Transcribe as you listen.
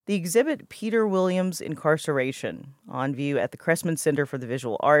The exhibit Peter Williams' Incarceration, on view at the Cressman Center for the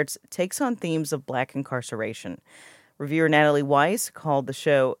Visual Arts, takes on themes of Black incarceration. Reviewer Natalie Weis called the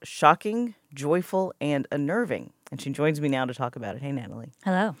show shocking, joyful, and unnerving. And she joins me now to talk about it. Hey, Natalie.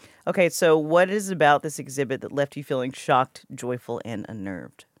 Hello. Okay, so what is it about this exhibit that left you feeling shocked, joyful, and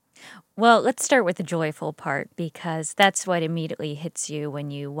unnerved? Well, let's start with the joyful part because that's what immediately hits you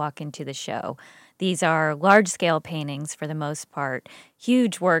when you walk into the show. These are large scale paintings for the most part,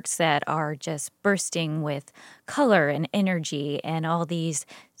 huge works that are just bursting with color and energy and all these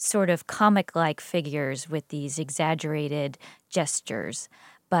sort of comic like figures with these exaggerated gestures.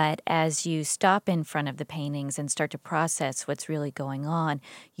 But as you stop in front of the paintings and start to process what's really going on,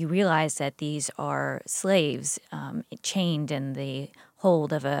 you realize that these are slaves chained in the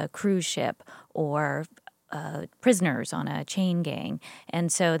hold of a cruise ship or prisoners on a chain gang.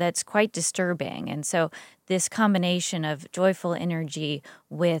 And so that's quite disturbing. And so this combination of joyful energy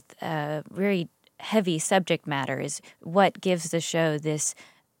with very heavy subject matter is what gives the show this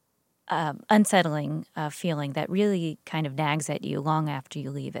unsettling feeling that really kind of nags at you long after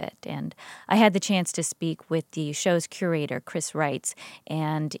you leave it. And I had the chance to speak with the show's curator, Chris Wrights,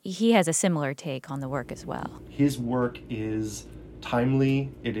 and he has a similar take on the work as well. His work is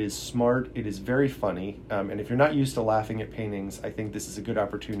timely, it is smart, it is very funny, and if you're not used to laughing at paintings, I think this is a good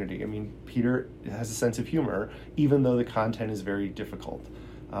opportunity. I mean, Peter has a sense of humor, even though the content is very difficult.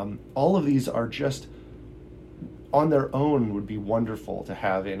 All of these are just on their own would be wonderful to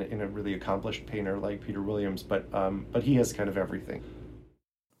have in a really accomplished painter like Peter Williams, but he has kind of everything.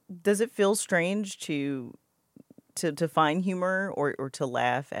 Does it feel strange to find humor or to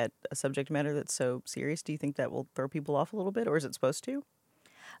laugh at a subject matter that's so serious? Do you think that will throw people off a little bit, or is it supposed to?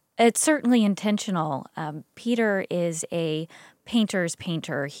 It's certainly intentional. Peter is a painter's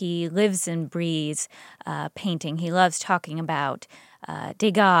painter. He lives and breathes painting. He loves talking about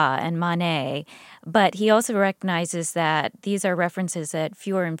Degas and Monet, but he also recognizes that these are references that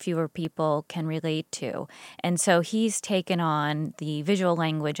fewer and fewer people can relate to. And so he's taken on the visual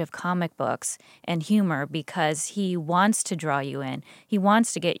language of comic books and humor because he wants to draw you in. He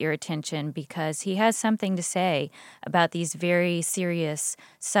wants to get your attention because he has something to say about these very serious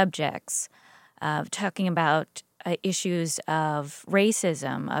subjects, talking about issues of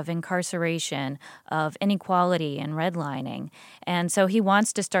racism, of incarceration, of inequality and redlining. And so he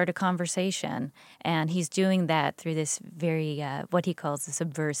wants to start a conversation, and he's doing that through this very, what he calls a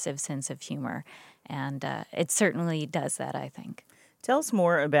subversive sense of humor. And it certainly does that, I think. Tell us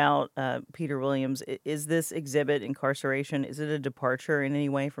more about Peter Williams. Is this exhibit, Incarceration, is it a departure in any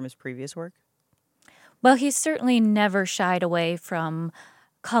way from his previous work? Well, he's certainly never shied away from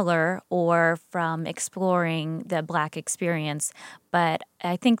color or from exploring the Black experience, but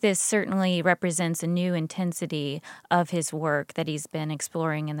I think this certainly represents a new intensity of his work that he's been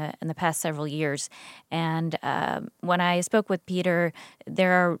exploring in the past several years. And when I spoke with Peter,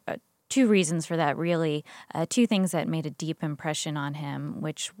 there are two reasons for that, really. Two things that made a deep impression on him,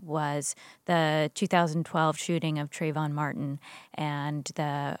 which was the 2012 shooting of Trayvon Martin and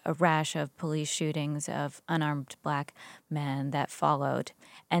the rash of police shootings of unarmed Black men that followed.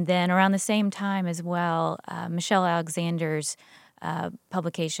 And then around the same time as well, Michelle Alexander's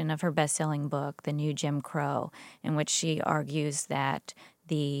publication of her best-selling book, The New Jim Crow, in which she argues that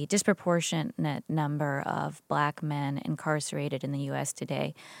the disproportionate number of Black men incarcerated in the U.S.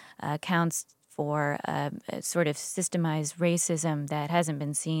 today accounts for a sort of systemized racism that hasn't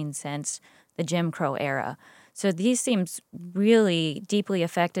been seen since the Jim Crow era. So these themes really deeply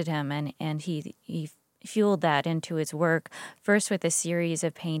affected him, and he fueled that into his work, first with a series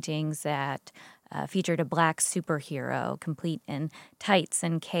of paintings that featured a Black superhero, complete in tights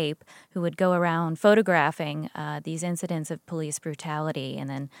and cape, who would go around photographing these incidents of police brutality and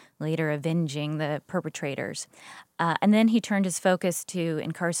then later avenging the perpetrators. And then he turned his focus to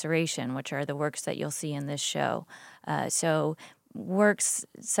Incarceration, which are the works that you'll see in this show. So works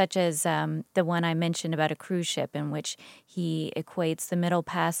such as the one I mentioned about a cruise ship, in which he equates the Middle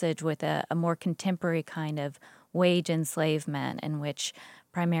Passage with a more contemporary kind of wage enslavement, in which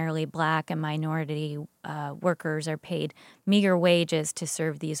primarily Black and minority workers are paid meager wages to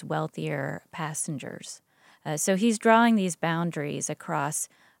serve these wealthier passengers. So he's drawing these boundaries across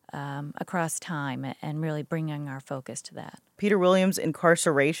time and really bringing our focus to that. Peter Williams'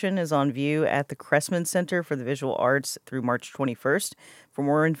 Incarceration is on view at the Cressman Center for the Visual Arts through March 21st. For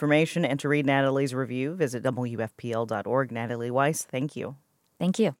more information and to read Natalie's review, visit WFPL.org. Natalie Weis, thank you. Thank you.